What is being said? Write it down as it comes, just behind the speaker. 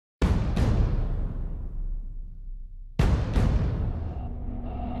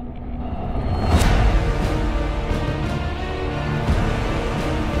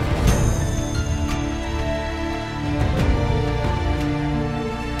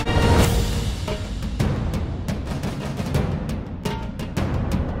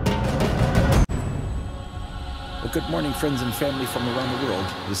Good morning, friends and family from around the world.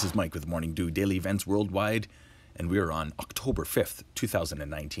 This is Mike with Morning Dew Daily Events Worldwide, and we are on October 5th,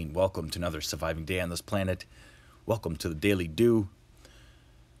 2019. Welcome to another surviving day on this planet. Welcome to the Daily Dew.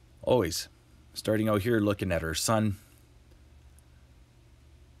 Always starting out here looking at our sun.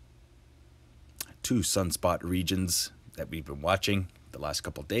 Two sunspot regions that we've been watching the last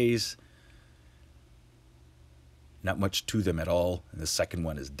couple days. Not much to them at all, and the second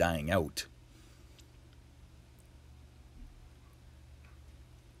one is dying out.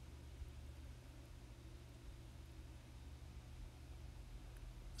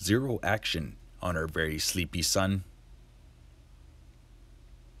 Zero action on our very sleepy sun.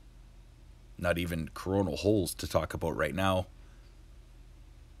 Not even coronal holes to talk about right now.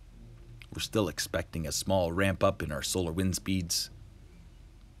 We're still expecting a small ramp up in our solar wind speeds.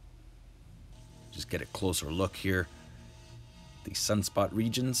 Just get a closer look here. The sunspot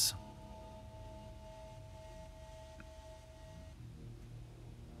regions.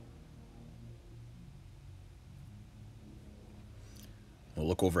 We'll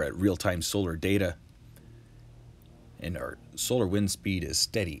look over at real-time solar data, and our solar wind speed is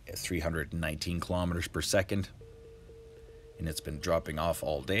steady at 319 kilometers per second, and it's been dropping off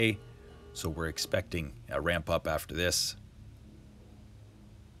all day, so we're expecting a ramp up after this.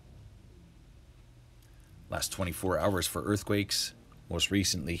 Last 24 hours for earthquakes, most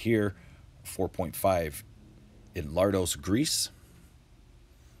recently here, 4.5 in Lardos, Greece.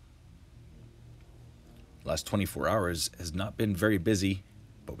 Last 24 hours has not been very busy,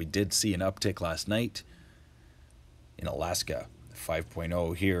 but we did see an uptick last night in Alaska.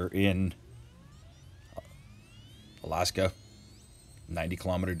 5.0 here in Alaska, 90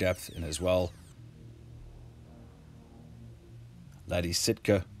 kilometer depth, and as well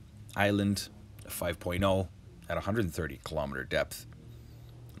Sitka Island, 5.0 at 130 kilometer depth.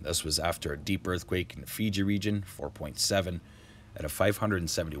 This was after a deep earthquake in the Fiji region, 4.7 at a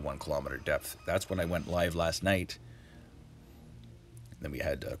 571 kilometer depth. That's when I went live last night. Then we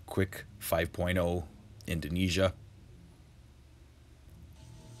had a quick 5.0 Indonesia.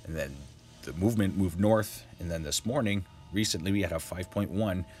 And then the movement moved north. And then this morning, recently, we had a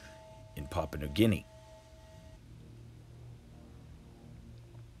 5.1 in Papua New Guinea.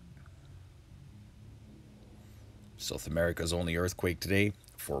 South America's only earthquake today,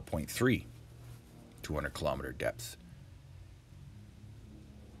 4.3, 200 kilometer depth.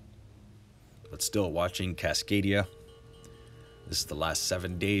 But still watching Cascadia. This is the last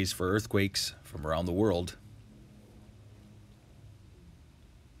 7 days for earthquakes from around the world.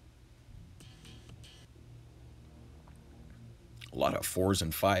 A lot of 4s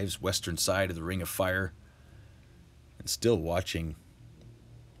and 5s, western side of the Ring of Fire. And still watching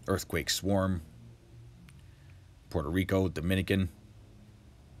earthquake swarm. Puerto Rico, Dominican.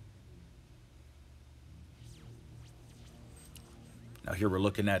 Now here we're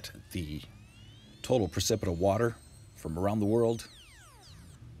looking at the total precipitous water from around the world.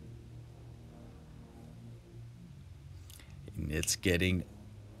 And it's getting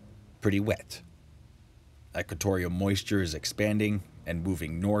pretty wet. Equatorial moisture is expanding and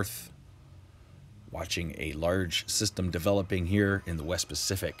moving north. Watching a large system developing here in the West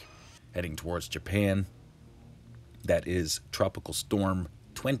Pacific, heading towards Japan. That is Tropical Storm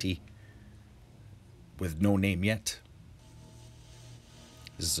 20, with no name yet.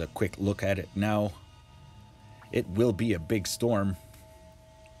 This is a quick look at it now. It will be a big storm.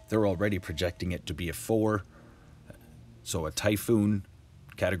 They're already projecting it to be a 4. So a typhoon,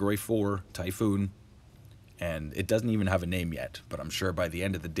 category 4 typhoon. And it doesn't even have a name yet, but I'm sure by the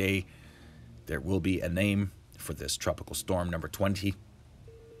end of the day, there will be a name for this tropical storm number 20.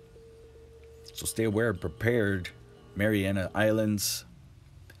 So stay aware and prepared, Mariana Islands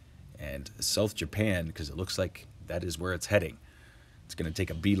and South Japan, because it looks like that is where it's heading. It's going to take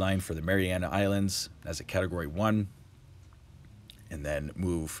a beeline for the Mariana Islands as a category 1, and then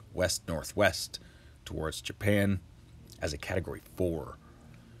move west-northwest towards Japan as a category 4.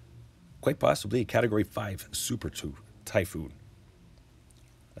 Quite possibly a category 5 super typhoon.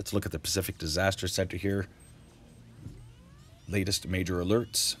 Let's look at the Pacific Disaster Center here. Latest major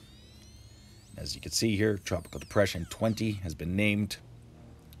alerts. As you can see here, Tropical Depression 20 has been named,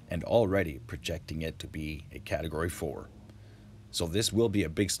 and already projecting it to be a category 4. So this will be a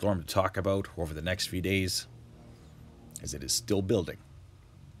big storm to talk about over the next few days, as it is still building.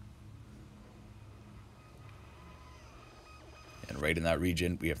 And right in that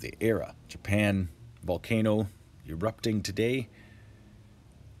region, we have the ERA, Japan volcano erupting today.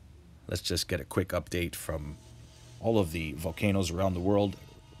 Let's just get a quick update from all of the volcanoes around the world.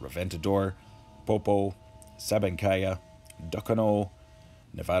 Reventador, Popo, Sabancaya, Ducano,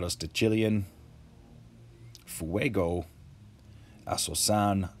 Nevados de Chilean, Fuego,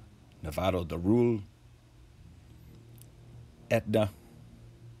 Asosan, Nevado de Rule, Etna,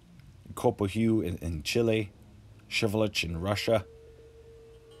 Copohue in Chile, Shiveluch in Russia,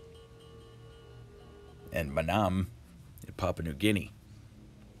 and Manam in Papua New Guinea.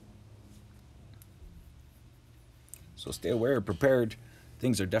 So stay aware and prepared.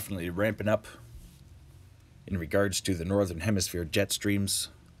 Things are definitely ramping up in regards to the northern hemisphere jet streams.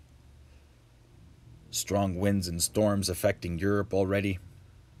 Strong winds and storms affecting Europe already.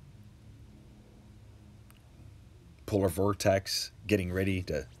 Polar vortex getting ready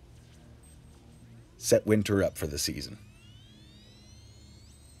to set winter up for the season.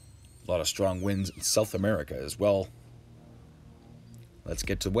 A lot of strong winds in South America as well. Let's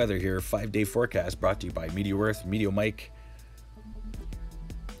get to weather here. 5-day forecast brought to you by Meteor-Earth, Meteo Mike,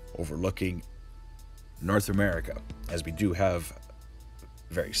 overlooking North America, as we do have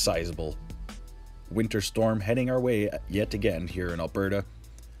a very sizable winter storm heading our way yet again here in Alberta.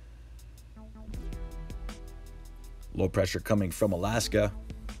 Low pressure coming from Alaska.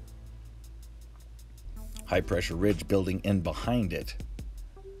 High pressure ridge building in behind it.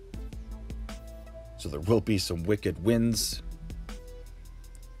 So there will be some wicked winds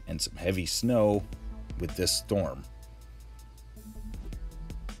and some heavy snow with this storm.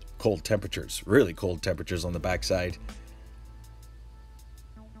 Cold temperatures, really cold temperatures on the backside.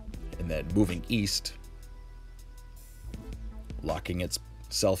 And then moving east, locking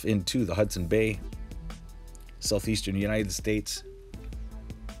itself into the Hudson Bay, southeastern United States.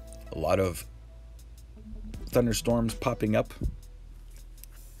 A lot of thunderstorms popping up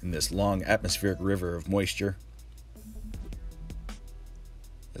in this long atmospheric river of moisture.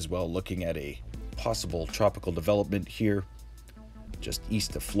 As well, looking at a possible tropical development here just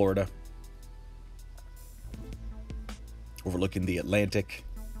east of Florida, overlooking the Atlantic.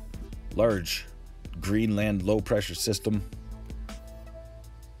 Large Greenland low pressure system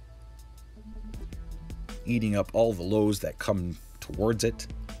eating up all the lows that come towards it.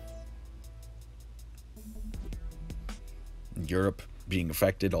 Europe being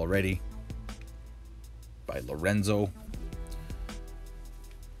affected already by Lorenzo.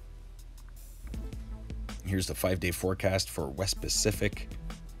 Here's the 5-day forecast for West Pacific.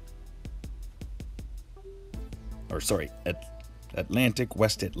 Atlantic,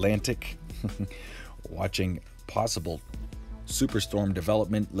 West Atlantic. Watching possible superstorm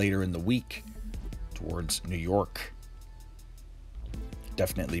development later in the week towards New York.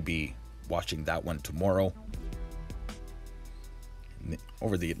 Definitely be watching that one tomorrow.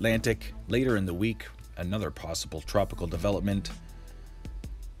 Over the Atlantic, later in the week, another possible tropical development.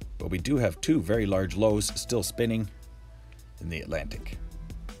 But we do have two very large lows still spinning in the Atlantic.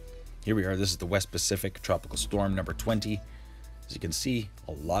 Here we are. This is the West Pacific tropical storm number 20. As you can see,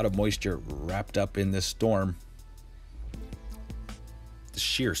 a lot of moisture wrapped up in this storm. The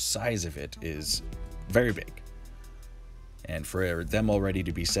sheer size of it is very big. And for them already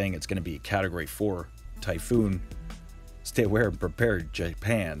to be saying it's going to be a Category 4 typhoon, stay aware and prepare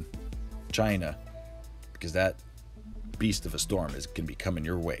Japan, China, because that beast of a storm is going to be coming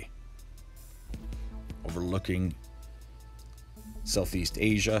your way. Overlooking Southeast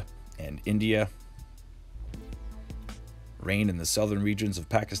Asia and India. Rain in the southern regions of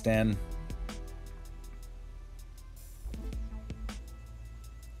Pakistan.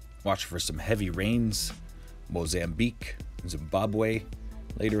 Watch for some heavy rains. Mozambique, Zimbabwe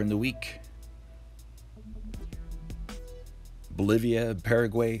later in the week. Bolivia,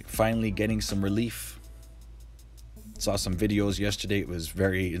 Paraguay finally getting some relief. Saw some videos yesterday. It was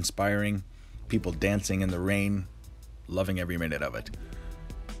very inspiring. People dancing in the rain. Loving every minute of it.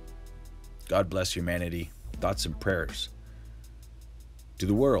 God bless humanity. Thoughts and prayers to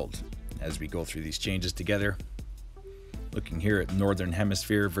the world as we go through these changes together. Looking here at Northern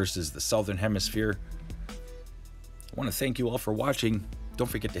Hemisphere versus the Southern Hemisphere. I want to thank you all for watching. Don't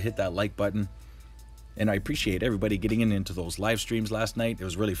forget to hit that like button. And I appreciate everybody getting into those live streams last night. It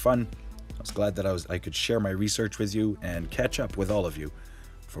was really fun. I was glad that I could share my research with you and catch up with all of you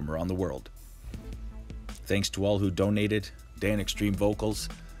from around the world. Thanks to all who donated. Dan Extreme Vocals,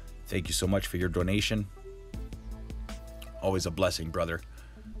 thank you so much for your donation. Always a blessing, brother.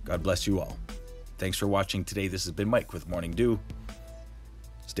 God bless you all. Thanks for watching today. This has been Mike with Morning Dew.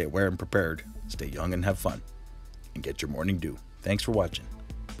 Stay aware and prepared. Stay young and have fun. And get your morning dew. Thanks for watching.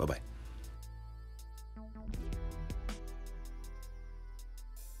 Bye-bye.